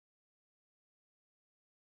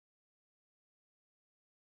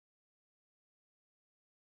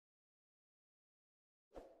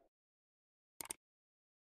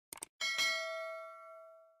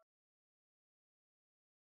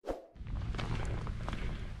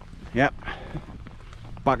Yep.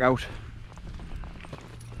 Back out.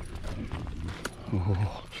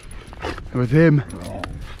 Oh. With him.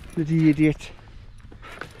 The idiot.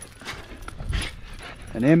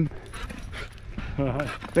 And him.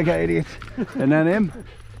 Bigger idiot. And then him.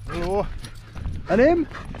 Oh. And him.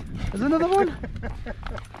 There's another one.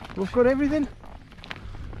 We've got everything.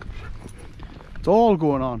 It's all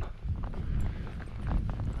going on.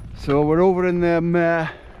 So we're over in the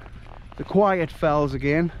quiet fells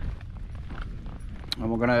again. And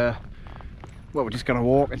we're just gonna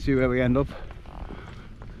walk and see where we end up.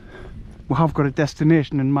 We have got a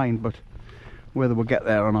destination in mind, but whether we'll get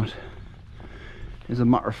there or not is a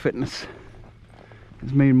matter of fitness.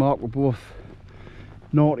 As me and Mark were both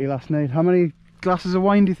naughty last night. How many glasses of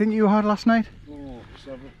wine do you think you had last night? Oh,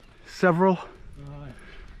 several. Several? Aye.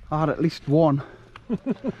 I had at least one.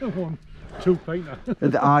 1, 2 pinter.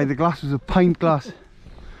 Aye, the glass was a pint glass.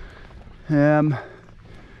 So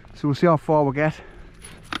we'll see how far we get.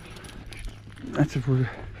 That's if we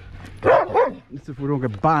don't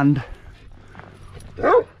get banned.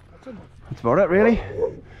 That's about it really.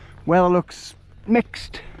 Weather looks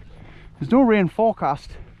mixed. There's no rain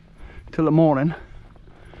forecast till the morning,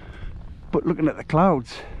 but looking at the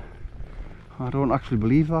clouds, I don't actually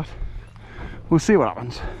believe that. We'll see what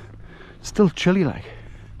happens. It's still chilly like.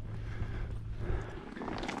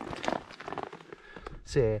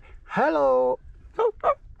 Say hello.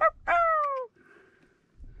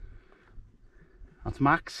 That's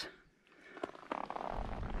Max.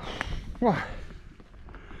 What?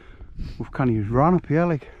 We've kind of run up here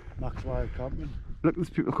like. Max Wildcamping. Look,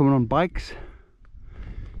 there's people coming on bikes.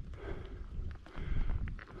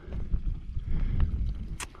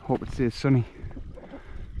 Hope it stays sunny.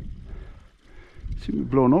 Seems to be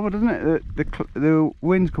blowing over, doesn't it? The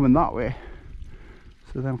wind's coming that way,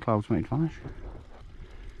 so them clouds might vanish.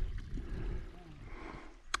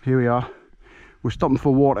 Here we are. We're stopping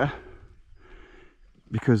for water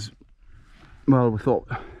because, well, we thought.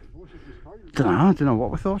 I don't know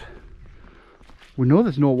what we thought. We know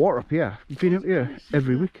there's no water up here. We've been up here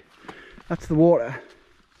every week. That's the water.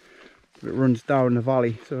 It runs down the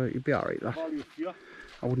valley, so you'd be alright. That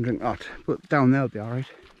I wouldn't drink that, but down there will be alright.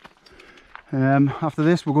 After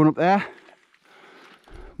this, we're going up there.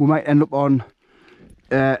 We might end up on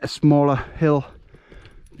a smaller hill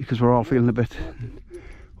because we're all feeling a bit.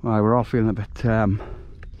 Well, we're all feeling a bit. I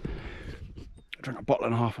drank a bottle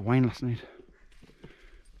and a half of wine last night.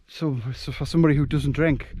 So for somebody who doesn't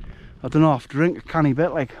drink, I don't know, I've drink a canny bit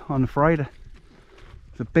like on a Friday.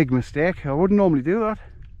 It's a big mistake. I wouldn't normally do that.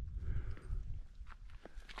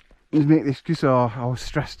 Just make the excuse, oh, I was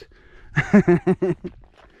stressed.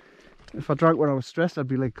 If I drank when I was stressed, I'd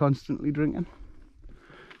be like constantly drinking.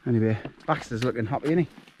 Anyway, Baxter's looking happy, isn't he?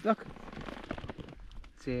 Look.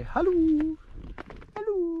 Say hello.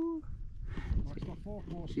 Hello.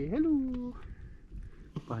 Say hello.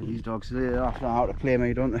 Well, these dogs, they don't know how to play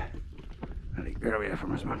me, don't they? Get away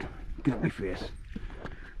from us, man. Get up my face.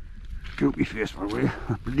 Get up my face, my way.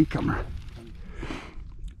 That bloody camera.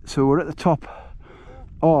 So we're at the top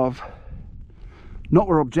of, not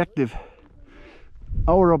our objective.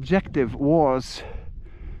 Our objective was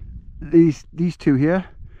these two here.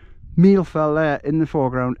 Meal fell there in the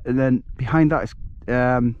foreground, and then behind that is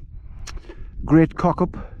Great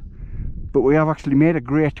Cockup. But we have actually made a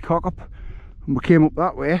Great Cockup, and we came up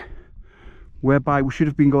that way, whereby we should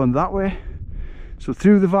have been going that way. So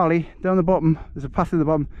through the valley, down the bottom, there's a path in the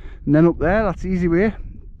bottom, and then up there, that's the easy way.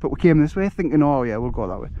 But we came this way thinking, oh yeah, we'll go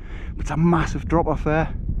that way. But it's a massive drop off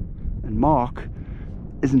there, and Mark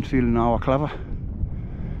isn't feeling our clever.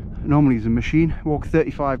 Normally he's a machine, walk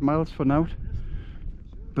 35 miles for now,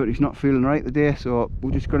 but he's not feeling right today, so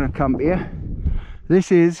we're just going to camp here.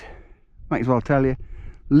 This is, might as well tell you,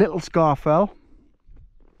 Little Scarfell.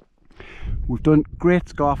 We've done Great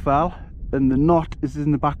Scarfell, and the knot is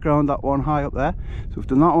in the background, that one high up there. So we've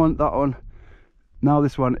done that one, now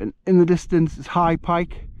this one, and in the distance is High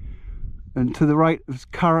Pike, and to the right is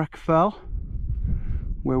Carrick Fell,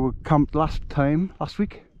 where we camped last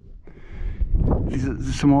week.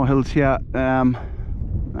 There's some more hills here. I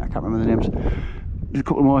can't remember the names. There's a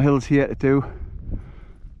couple more hills here to do.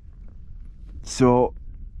 So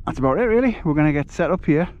that's about it really. We're going to get set up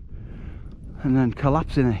here and then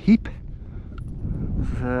collapse in a heap.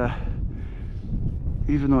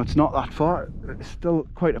 Even though it's not that far, it's still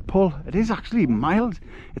quite a pull. It is actually mild.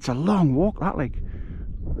 It's a long walk, that, like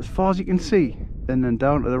as far as you can see, and then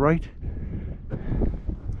down to the right.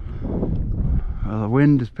 The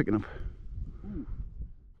wind is picking up.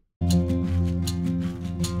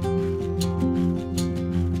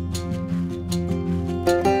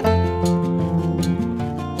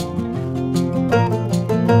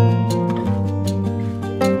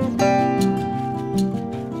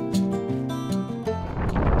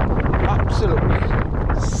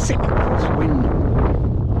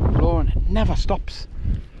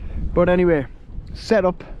 But anyway, set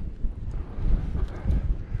up.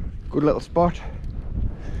 Good little spot.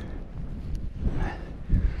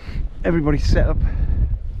 Everybody's set up.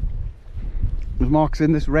 Mark's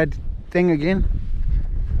in this red thing again,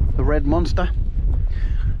 the red monster.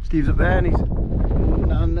 Steve's up there and he's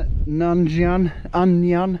Nanjian.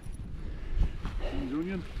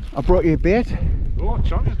 I brought you a bait. Oh,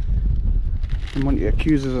 champion. I want you to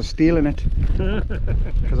accuse us of stealing it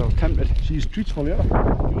because I was tempted. Cheese treats for you.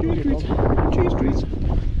 Cheese treats. Cheese treats.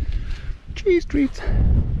 Cheese treats.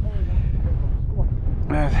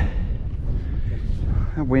 That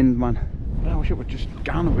wind, man. I wish it would just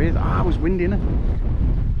gone away. Ah, it was windy, innit?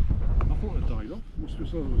 I thought it died off. Must have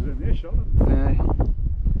thought it was in there, shall it? Yeah.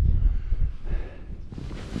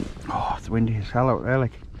 Oh, it's windy as hell out there,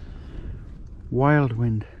 like wild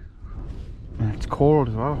wind. And it's cold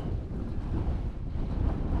as well.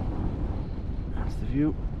 That's the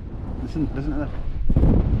view. Listen to that.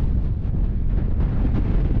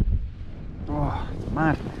 Oh, it's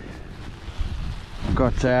mad. I've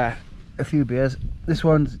got a few beers.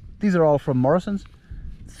 These are all from Morrison's.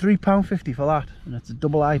 £3.50 for that, and it's a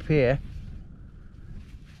double IPA,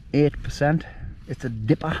 8%. It's a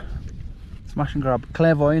dipper. Smash and grab.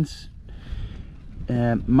 Clairvoyance,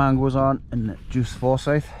 mangoes on, and juice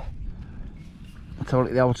Forsyth. Let's have a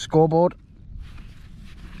look at the old scoreboard.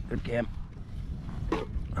 Good game.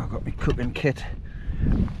 I've got my cooking kit.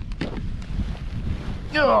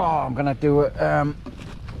 Oh, I'm gonna do a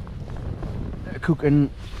cooking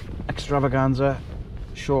extravaganza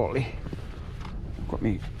shortly. I've got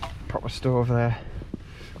my proper stove there.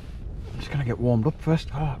 I'm just gonna get warmed up first.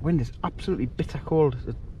 Oh, the wind is absolutely bitter cold.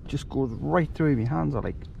 It just goes right through. My hands are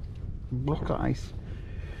like block of ice.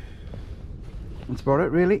 That's about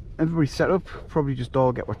it, really. Everybody's set up. Probably just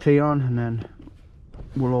all get our tea on, and then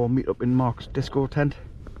we'll all meet up in Mark's disco tent.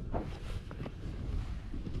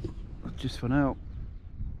 But just for now.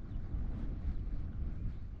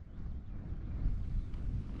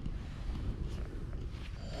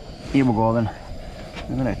 Here we go then.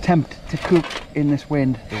 I'm going to attempt to cook in this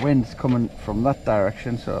wind. The wind's coming from that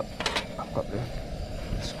direction, so I've got the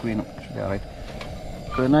screen up, should be alright.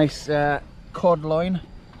 Got a nice cod loin,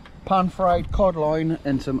 pan fried cod loin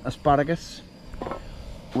and some asparagus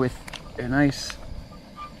with a nice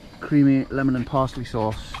creamy lemon and parsley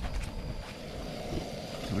sauce.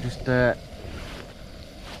 So we're just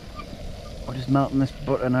melting this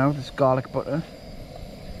butter now, this garlic butter.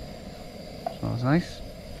 Smells nice.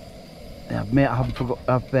 Yeah, mate, I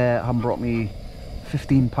haven't brought me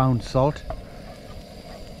 £15 salt,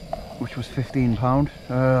 which was £15.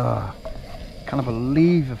 Can't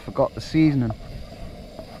believe I forgot the seasoning.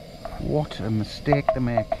 What a mistake to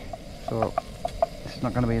make. So this is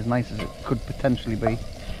not going to be as nice as it could potentially be.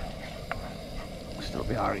 Still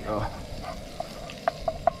be alright though.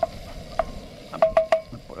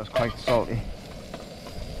 The butter's quite salty.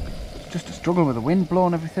 It's just a struggle with the wind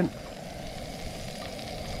blowing everything.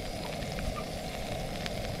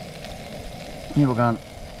 Here we're going.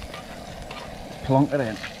 Plonk it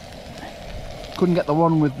in. Couldn't get the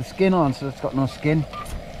one with the skin on, so it's got no skin.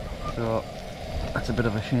 So that's a bit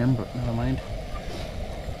of a shame, but never mind.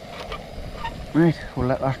 Right, we'll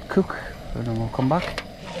let that cook and then we'll come back.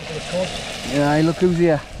 Yeah, look who's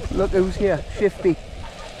here. Look who's here. Shifty.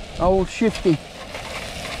 Old Shifty.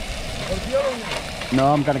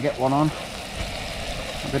 No, I'm gonna get one on.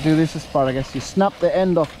 I'm gonna do this asparagus. You snap the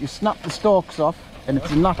end off, you snap the stalks off, and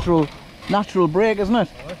it's a natural break, isn't it?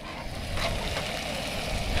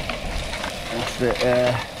 That's the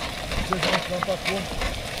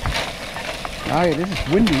this is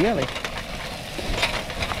windy, yeah, like.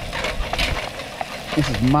 This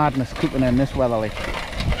is madness cooking in this weather, like.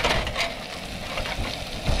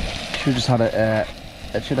 Should have just had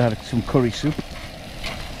should have had some curry soup.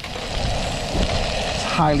 It's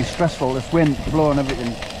highly stressful, this wind blowing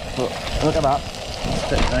everything. But look at that.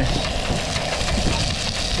 It's nice.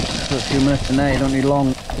 For a few minutes in there, you don't need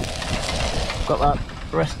long. Got that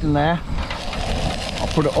rest in there. I'll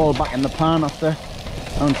put it all back in the pan after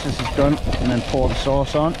once this is done, and then pour the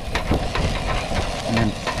sauce on, and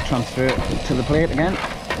then transfer it to the plate again.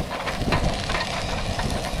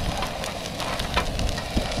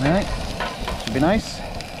 Right, should be nice.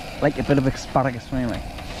 Like a bit of asparagus anyway.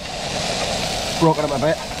 Broke it up a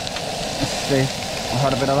bit. Let's see. I've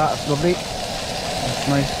had a bit of that. It's lovely. That's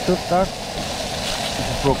nice stuff, that. I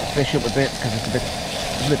just broke the fish up a bit because it's a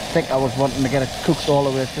bit thick. I was wanting to get it cooked all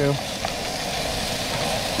the way through.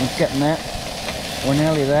 It's getting there. We're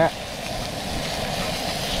nearly there.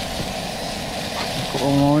 A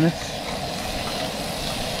couple more minutes.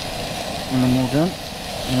 And then we're done.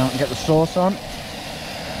 And I can get the sauce on.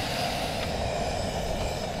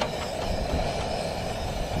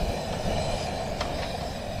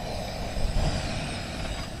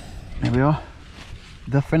 Here we are,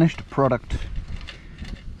 the finished product.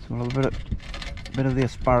 So a little bit of the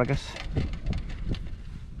asparagus.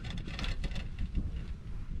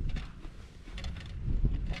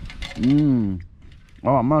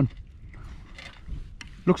 Oh man,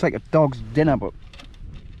 looks like a dog's dinner, but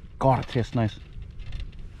God, it tastes nice.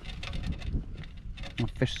 The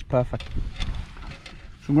fish is perfect.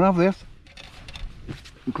 So I'm gonna have this.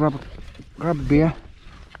 Grab a beer,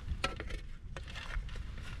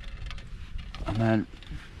 and then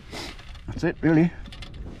that's it really.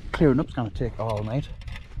 Clearing up's gonna take all night.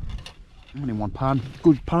 Only £1.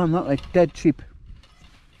 Good pan that, like dead cheap.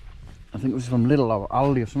 I think it was from Lidl or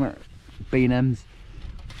Aldi or something. B&M's.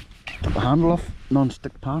 Took the handle off,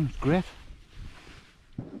 non-stick pan, it's great.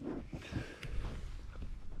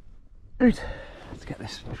 Right, let's get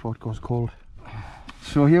this before it goes cold.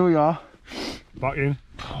 So here we are. Back in.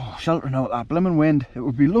 Oh, sheltering out that blimmin' wind. It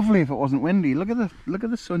would be lovely if it wasn't windy. Look at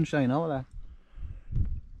the sunshine out there.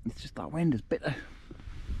 It's just that wind is bitter.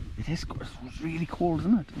 It is. It's really cold,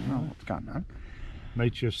 isn't it? I don't know what's going on.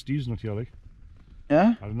 Night shift Steve's not here, like.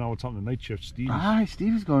 Yeah? I don't know what's happening to night shift Steve. Ah,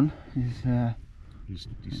 Steve is gone. He's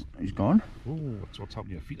gone. Oh, what's happening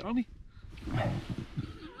to your feet, aren't he?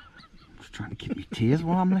 Just trying to keep my tears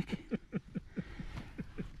warm, like.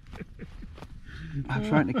 I'm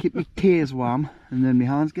trying to keep my tears warm, and then my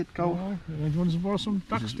hands get cold. Oh, do you want to borrow some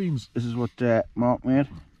duck steams? This is what Mark made.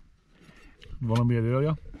 One I made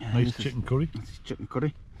earlier. Nice chicken curry. This is chicken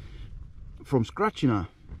curry. From scratch, you know.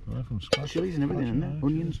 Right, from scratch. Chilies and everything in there.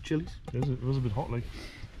 Onions, chilies. It was a bit hot, like.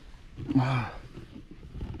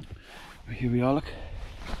 Here we are, look.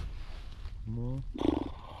 No.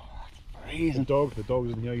 Freezing. The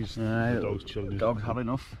dog's in here. The dog's chilling. The dog's had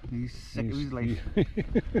enough. He's sick of his life.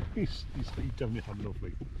 He's definitely had enough,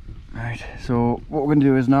 like. Right, so what we're going to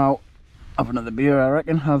do is now have another beer, I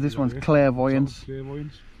reckon. Have this one's Clairvoyance.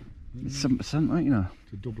 Clairvoyance. It's 7%, right, you know.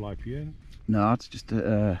 It's a double IPA. No, it's just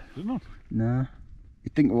a... Is it not? Nah.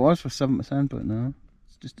 You'd think it was for 7%, but no.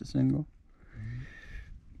 It's just a single.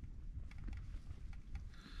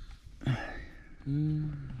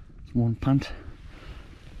 It's one pint.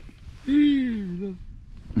 I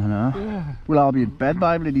know. Yeah. We'll all be in bed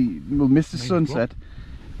by bloody... We'll miss the sunset.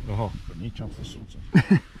 Oh, got no chance for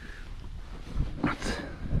sunset. That's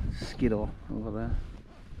Skiddaw over there.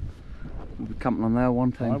 We'll be camping on there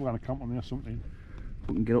one time. I'm going to camp on there something.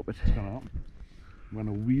 We can get up it. It's going to happen. I'm going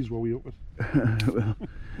to wheeze while we up it.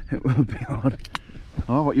 It will be hard.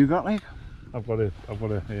 Oh, what you got, like? I've got a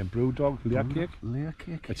brew dog layer cake. Layer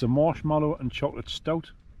cake. It's a marshmallow and chocolate stout.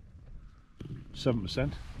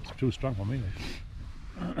 7%. It's too strong for me,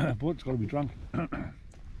 like. But it's got to be drunk.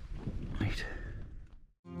 Right.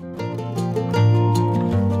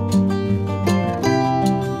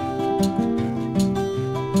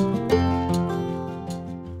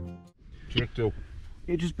 Check two.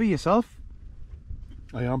 You just be yourself.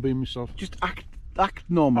 I am being myself. Just act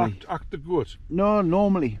normally. Act the good. No,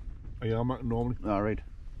 normally. I am acting normally. Alright.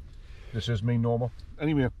 This is me normal.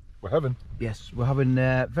 Anyway, we're having. Yes, we're having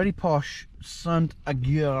very posh Saint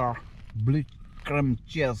Aguirre blue creme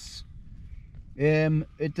cheese.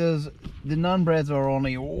 It does, the naan breads are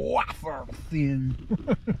only wafer thin.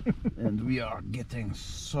 And we are getting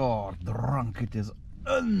so drunk, it is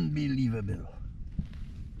unbelievable.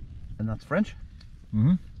 And that's French.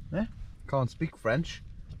 Yeah, can't speak French,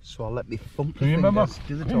 so I'll let me thump the fingers,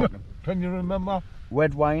 do the talking. Can you remember?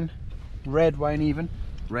 Red wine even,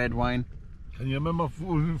 red wine. Can you remember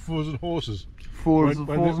Fours and Horses?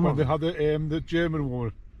 When they had the German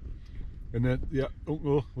woman, and then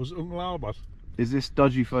Uncle was it Uncle Albert. Is this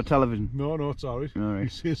dodgy for television? No, it's alright. He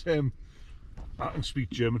says, I can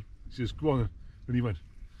speak German. He says, go on, and he went,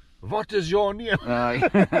 what is your name? Do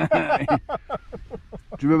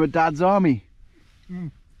you remember Dad's Army?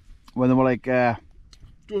 When they were like,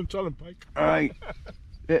 don't tell him, Pike. Alright,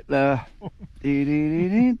 Hitler. What is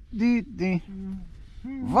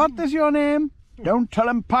your name? Don't tell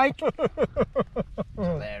him, Pike.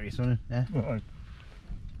 Hilarious, wasn't it?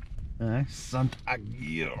 Yeah. Saint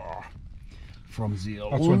Aguirre from the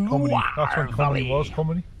That's when comedy. That's when comedy Valley. was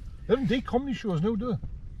comedy. They haven't done comedy shows now, do they?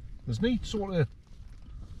 There's no sort of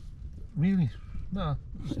really. Nah.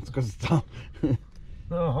 It's because it's tough.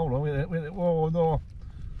 No, hold on, wait. Oh no.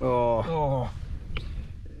 Oh.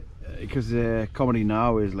 Because comedy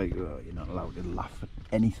now is like, you're not allowed to laugh at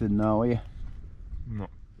anything now, are you? No.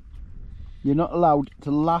 You're not allowed to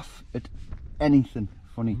laugh at anything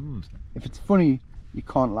funny. If it's funny, you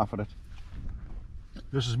can't laugh at it.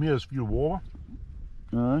 This is me as feel warmer.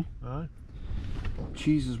 Aye.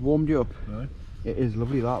 Cheese has warmed you up. Aye. It is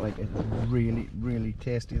lovely that, like, it's really, really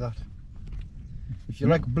tasty that. If you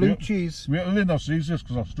like blue cheese. Linda sees this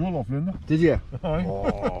because I stole off Linda. Did you? Aye.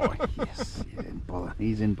 Oh, yes. He's in bother.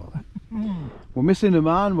 He's in bother. We're missing a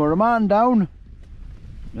man. We're a man down.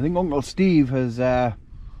 I think Uncle Steve has...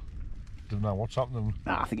 Don't know what's happening.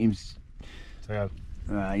 I think he's... Tired.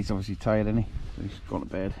 He's obviously tired, isn't he? So he's gone to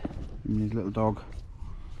bed. Him and his little dog.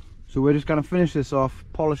 So we're just going to finish this off,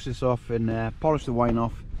 polish this off, and polish the wine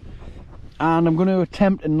off. And I'm going to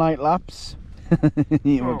attempt a night lapse.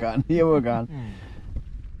 Here we're going. Here we're going.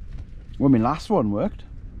 Well, my last one worked.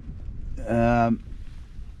 There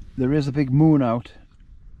is a big moon out,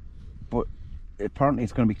 but apparently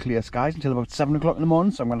it's going to be clear skies until about 7 o'clock in the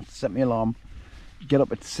morning. So I'm going to have to set my alarm, get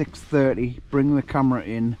up at 6:30, bring the camera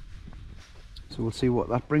in. So we'll see what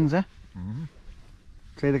that brings, eh?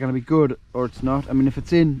 It's either going to be good or it's not. I mean, if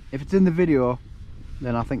it's in the video,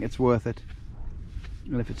 then I think it's worth it.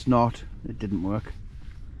 And if it's not, it didn't work.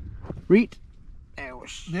 Read.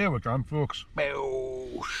 There we go, folks.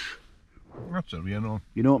 Boosh. That's it, you know.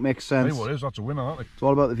 You know what makes sense. Hey, what is? That's a winner, isn't it? It's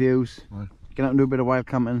all about the views. Right. Get out and do a bit of wild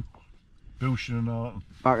camping. Booshing and all that.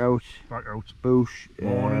 Back out. Back out. Boosh.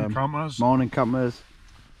 Morning campers. Morning campers.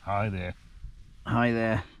 Hi there. Hi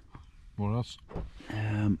there. What else?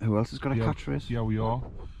 Who else has got a catchphrase? Yeah, we are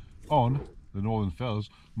on the Northern Fells,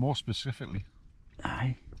 more specifically.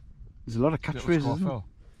 Aye. There's a lot of catchphrases, isn't there?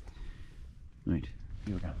 Right,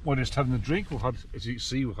 here we go. We're just having a drink. We've had, as you can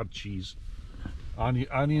see, we've had cheese.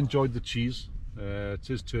 Annie enjoyed the cheese. It's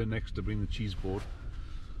his turn next to bring the cheese board.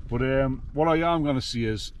 But what I am going to see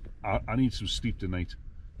is I need some sleep tonight,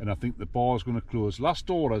 and I think the bar is going to close.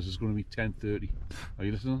 Last orders is going to be 10:30. Are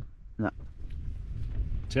you listening? No.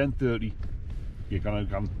 10:30. You're going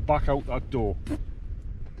to back out that door.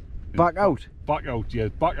 Back out? Back out, yeah.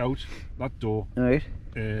 Back out that door. Right.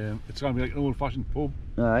 It's going to be like an old-fashioned pub.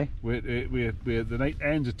 Aye. Where the night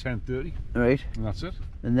ends at 10:30. Right. And that's it.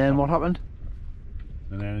 And then what happened?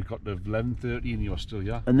 And then it got to 11:30 and you're still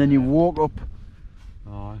here. And then you woke up.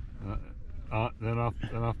 Aye. Then I've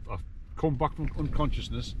come back from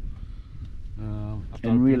unconsciousness.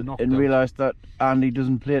 And realised that Andy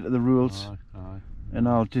doesn't play to the rules. Aye, aye. And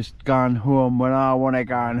I'll just go home when I want to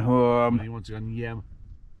go home. And he wants to go yam.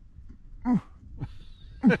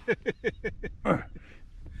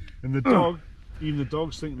 And the dog, even the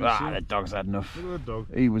dog's thinking the same. The dog's had enough. Look at the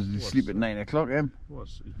dog. He was asleep at 9 o'clock, him.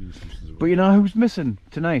 What's he's been asleep since But you know who's missing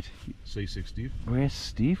tonight? C6 Steve. Where's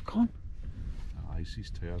Steve gone?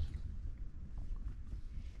 He's tired.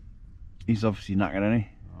 He's obviously knackered, isn't he?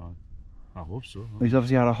 I hope so. He's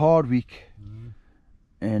obviously had a hard week,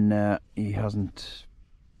 and he hasn't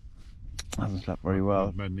slept very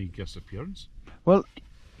well. Made any guest appearance? Well,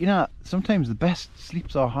 you know, sometimes the best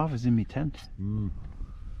sleeps I have is in my tent.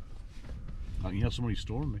 I can hear somebody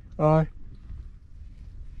snoring me. Aye.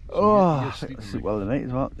 So I sleep well tonight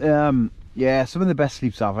as well. Yeah, some of the best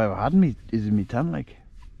sleeps I've ever had is in my tent. Like,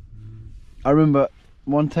 I remember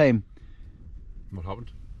one time. What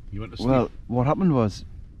happened? You went to sleep? Well, what happened was,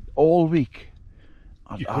 all week,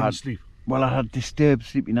 you couldn't sleep? Well, I had disturbed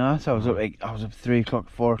sleeping hours. I was up 3 o'clock,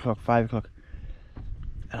 4 o'clock, 5 o'clock,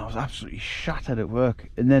 and I was absolutely shattered at work.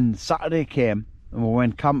 And then Saturday came, and we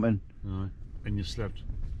went camping. And you slept?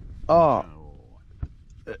 Oh,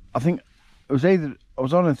 I think it was either I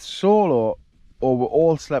was on a solo, or we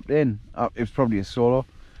all slept in. It was probably a solo.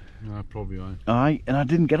 No, probably aye. Aye, and I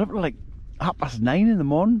didn't get up till like 9:30 in the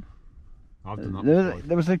morning. I've done that.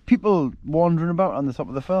 There was like people wandering about on the top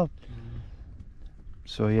of the fell.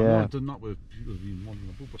 So yeah. I've done that with people being wandering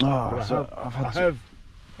about. But I have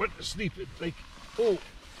went to sleep at like, oh,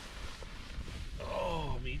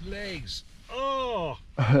 me legs. Oh.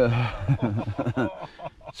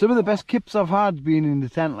 Some of the best kips I've had being in the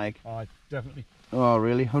tent, like. Aye, definitely. Oh,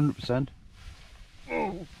 really? 100%.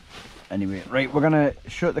 Oh. Anyway, right, we're gonna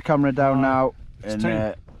shut the camera down now, it's and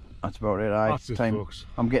time. That's about it. Aye, that's it's time. Folks.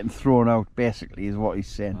 I'm getting thrown out, basically, is what he's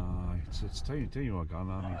saying. It's time you are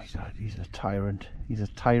gone. He's a tyrant. He's a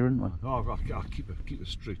tyrant, man. No, I'll keep it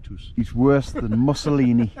straight too. He's worse than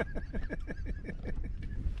Mussolini.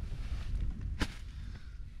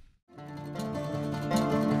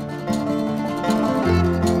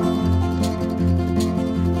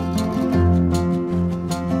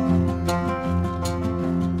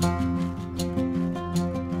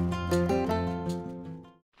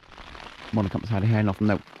 Morning campers had here, nothing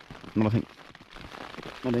now. Nothing.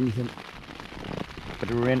 Not anything.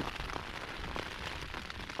 Bit of rain.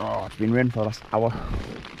 Oh, it's been raining for the last hour.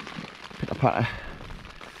 Pitter patter.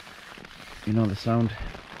 You know the sound.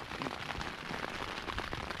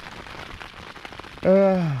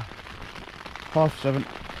 7:30.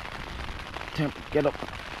 Time to get up.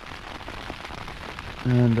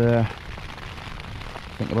 And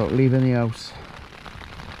think about leaving the house.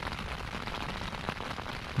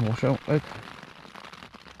 washout like.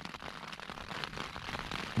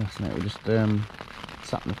 Last night we just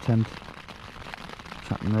sat in the tent,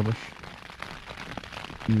 chatting rubbish.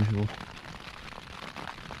 Usual.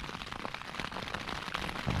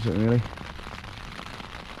 That was it really.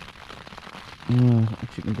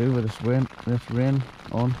 What you can do with this rain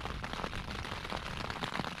on.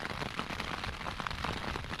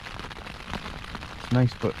 It's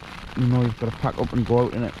nice, but you know you've got to pack up and go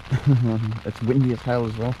out in it. It's windy as hell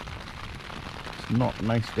as well. It's not a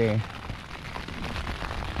nice day.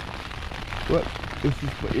 But this is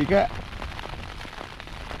what you get.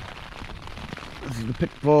 This is the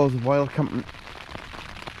pitfalls of wild camping.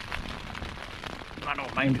 I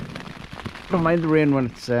don't mind the rain when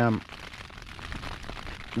it's the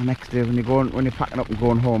next day when you're packing up and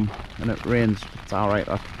going home and it rains. It's alright,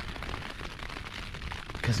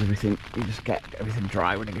 because you just get everything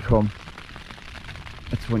dry when you get home.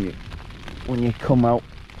 It's when you come out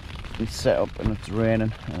and set up and it's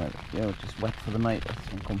raining and it's just wet for the night.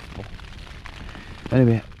 It's uncomfortable.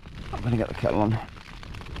 Anyway, I'm gonna get the kettle on.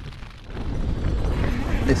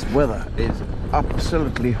 This weather is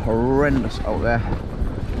absolutely horrendous out there.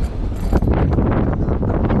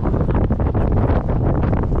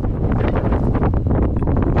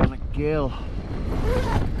 And a gale.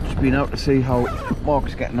 Just been out to see how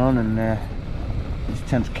Mark's getting on, and his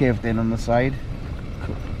tent's caved in on the side,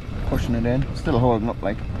 pushing it in, still holding up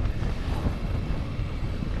like.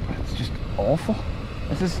 It's just awful.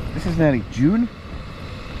 This is nearly June,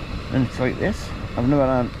 and it's like this. I've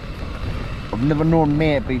never known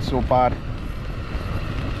May be so bad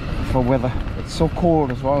for weather. It's so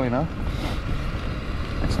cold as well, you know.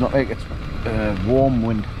 It's not like it's warm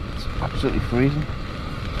wind. It's absolutely freezing.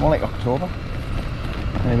 More like October.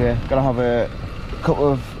 Anyway, gotta have a couple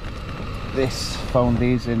of this. Found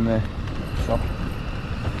these in the shop.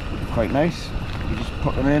 Quite nice. You just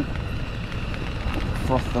put them in,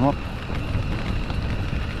 froth them up,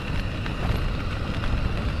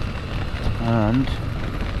 and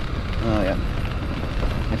oh yeah,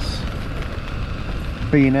 this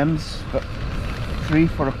B&M's, but 3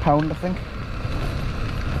 for £1 I think.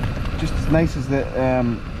 Just as nice as the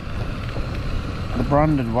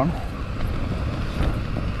branded one.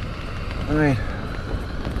 Anyway,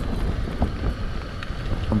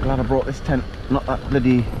 I'm glad I brought this tent, not that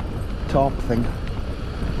bloody tarp thing.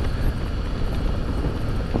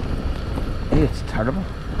 Hey, it's terrible.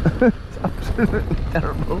 It's absolutely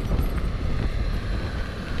terrible.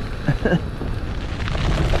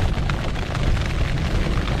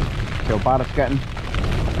 How bad it's getting.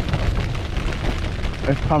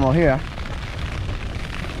 This panel here,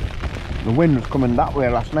 the wind was coming that way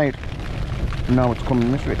last night, and now it's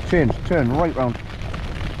coming this way. It's turned right round.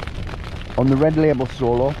 On the red label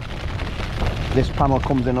solo, this panel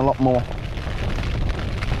comes in a lot more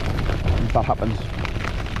if that happens.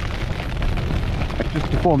 It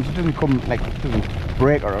just deforms. It doesn't come like, it doesn't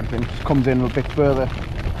break or anything. It just comes in a bit further.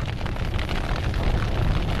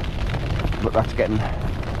 But that's getting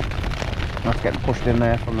pushed in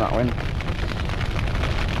there from that wind.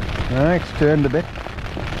 It's turned a bit.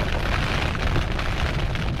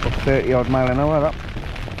 Up 30 odd mile an hour that.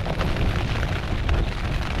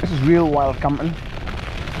 This is real wild camping.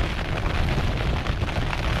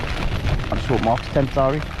 I just hope Mark's tent's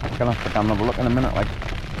alright. I'm gonna have to have a look in a minute, like.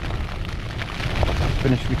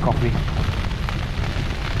 Finish my coffee.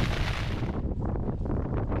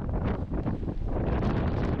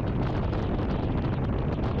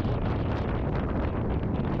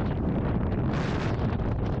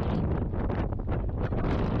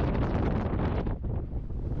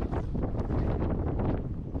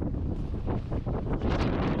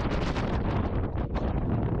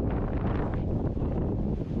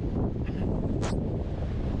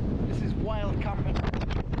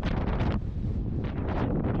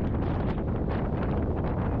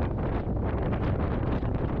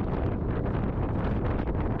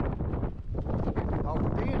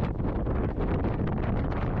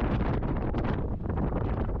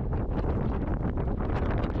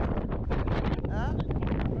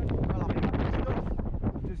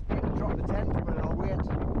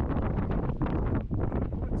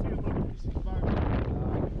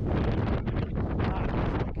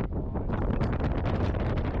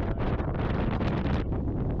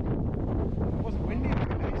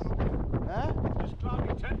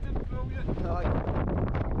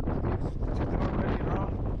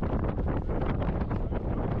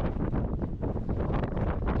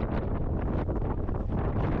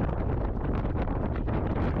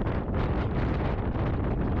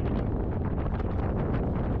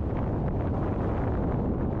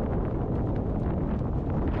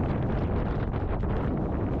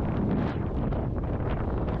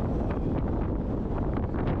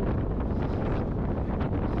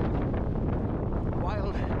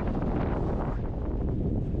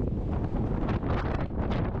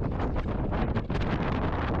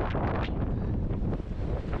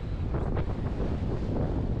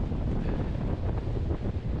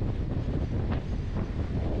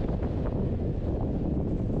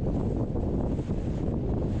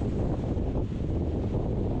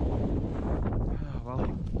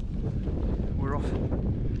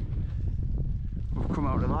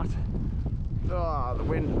 Ah, the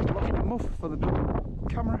wind. I lost the muff for the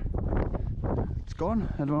camera. It's gone.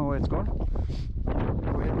 I don't know where it's gone.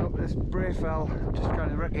 We're heading up this BRAE fell, just trying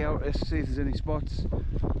to recce out this, see if there's any spots.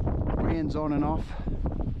 Rain's on and off.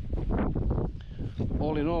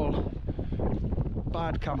 All in all,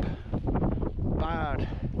 bad camp. Bad.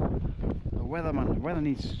 The weather, man. The weather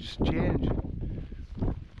needs to just change.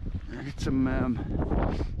 Get some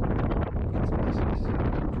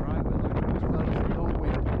decent dry weather as well as no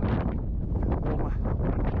wind. Warmer.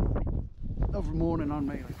 Every morning on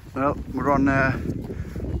me. Well, we're on the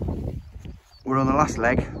last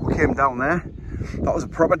leg. We came down there. That was a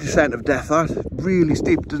proper descent of death. That really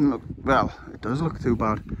steep. Doesn't look, well, it does look too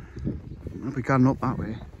bad. I'll be going up that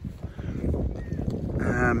way.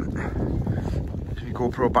 The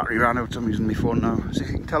GoPro battery ran out, so I'm using my phone now. See if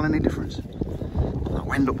you can tell any difference. That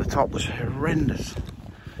wind up the top was horrendous.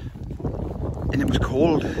 And it was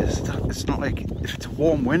cold. It's not like, if it's a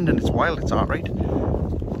warm wind and it's wild, it's alright. It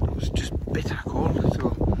was just bitter cold.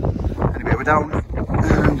 So anyway, we're down,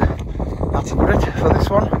 and that's about it for this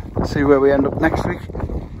one. Let's see where we end up next week.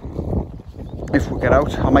 If we get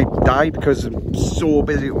out, I might die because I'm so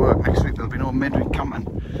busy at work next week. There'll be no midweek camping.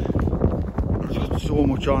 I've got so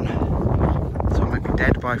much on, so I might be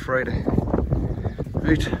dead by Friday.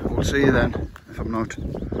 Right, we'll see you then if I'm not.